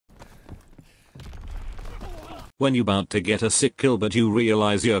When you about to get a sick kill but you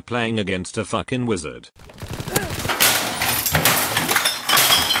realize you're playing against a fucking wizard.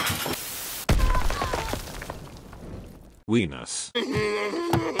 Weenus.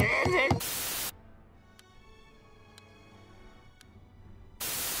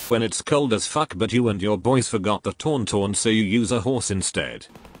 When it's cold as fuck but you and your boys forgot the tauntaun so you use a horse instead.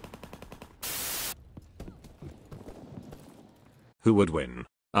 Who would win?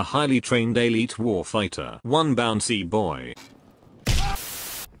 A highly trained elite warfighter, one bouncy boy.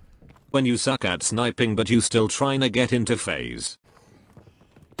 When you suck at sniping but you still trying to get into phase.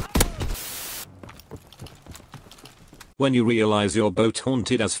 When you realize your boat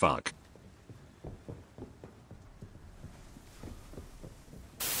haunted as fuck.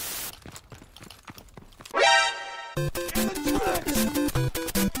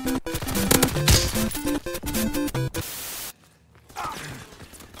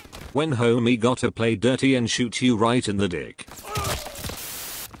 When homie gotta play dirty and shoot you right in the dick.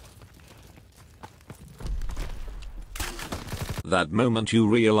 That moment you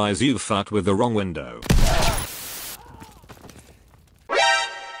realize you fucked with the wrong window.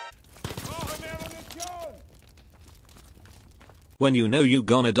 When you know you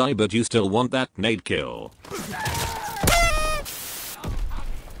gonna die but you still want that nade kill.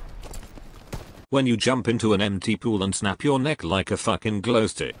 When you jump into an empty pool and snap your neck like a fucking glow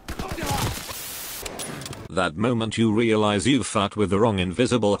stick. That moment you realize you fucked with the wrong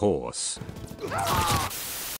invisible horse.